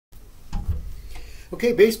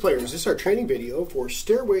Okay, bass players, this is our training video for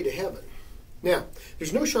Stairway to Heaven. Now,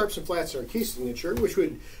 there's no sharps and flats in our key signature, which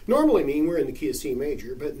would normally mean we're in the key of C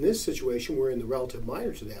major, but in this situation we're in the relative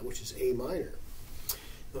minor to that, which is A minor.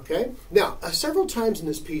 Okay, now several times in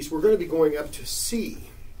this piece we're going to be going up to C.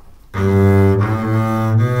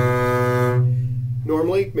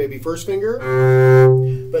 Normally, maybe first finger,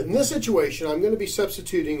 but in this situation I'm going to be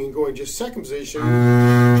substituting and going just second position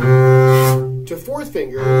to fourth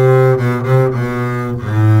finger.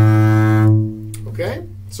 Okay,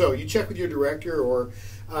 so you check with your director or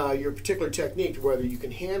your particular technique whether you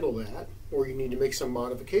can handle that or you need to make some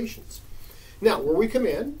modifications. Now, where we come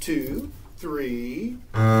in, 2, 3,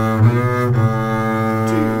 2,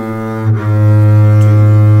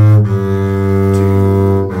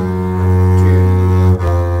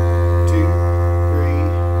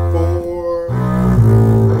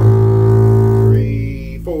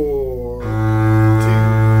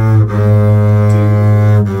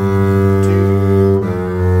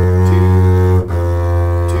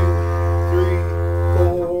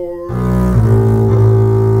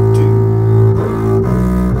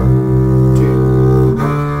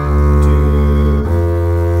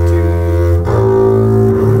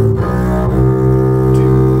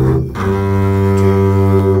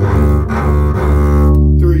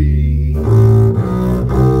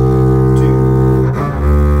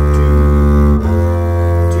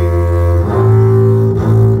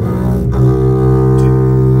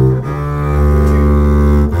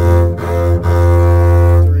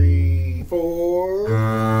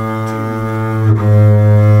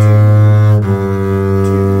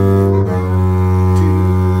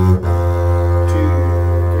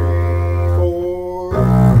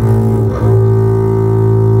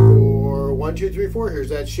 1, 2, 3, 4. Here's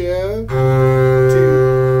that shift. 2,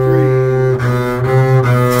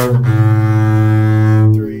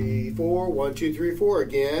 3, 3, 4. 1, 2, 3, 4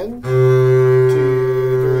 again.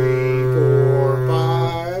 2, 3, 4,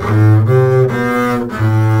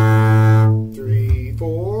 5. 3,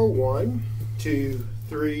 4. 1, 2,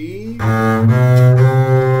 3. 2, 2, 2.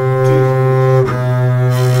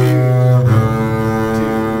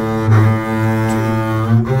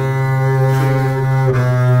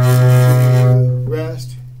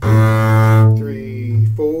 Rest. 3,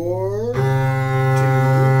 4. 2, 2,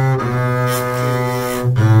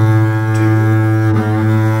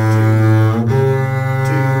 2, 2,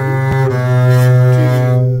 2,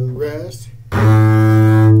 2, rest.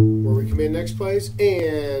 Where we come in next place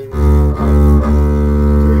and 3,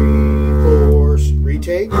 4,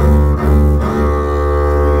 retake. 3,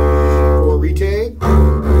 4, retake.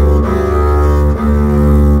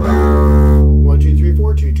 1, 2, 3,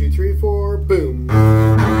 4. 2, 2, 3, 4. Boom.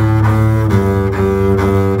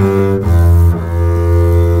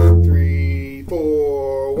 3,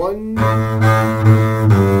 4, 1.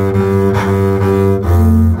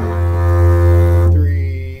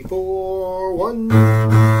 3, 4, 1.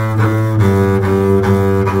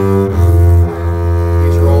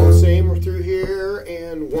 These are all the same through here,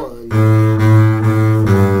 and 1.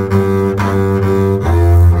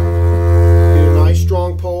 Get a nice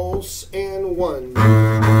strong pulse, and 1.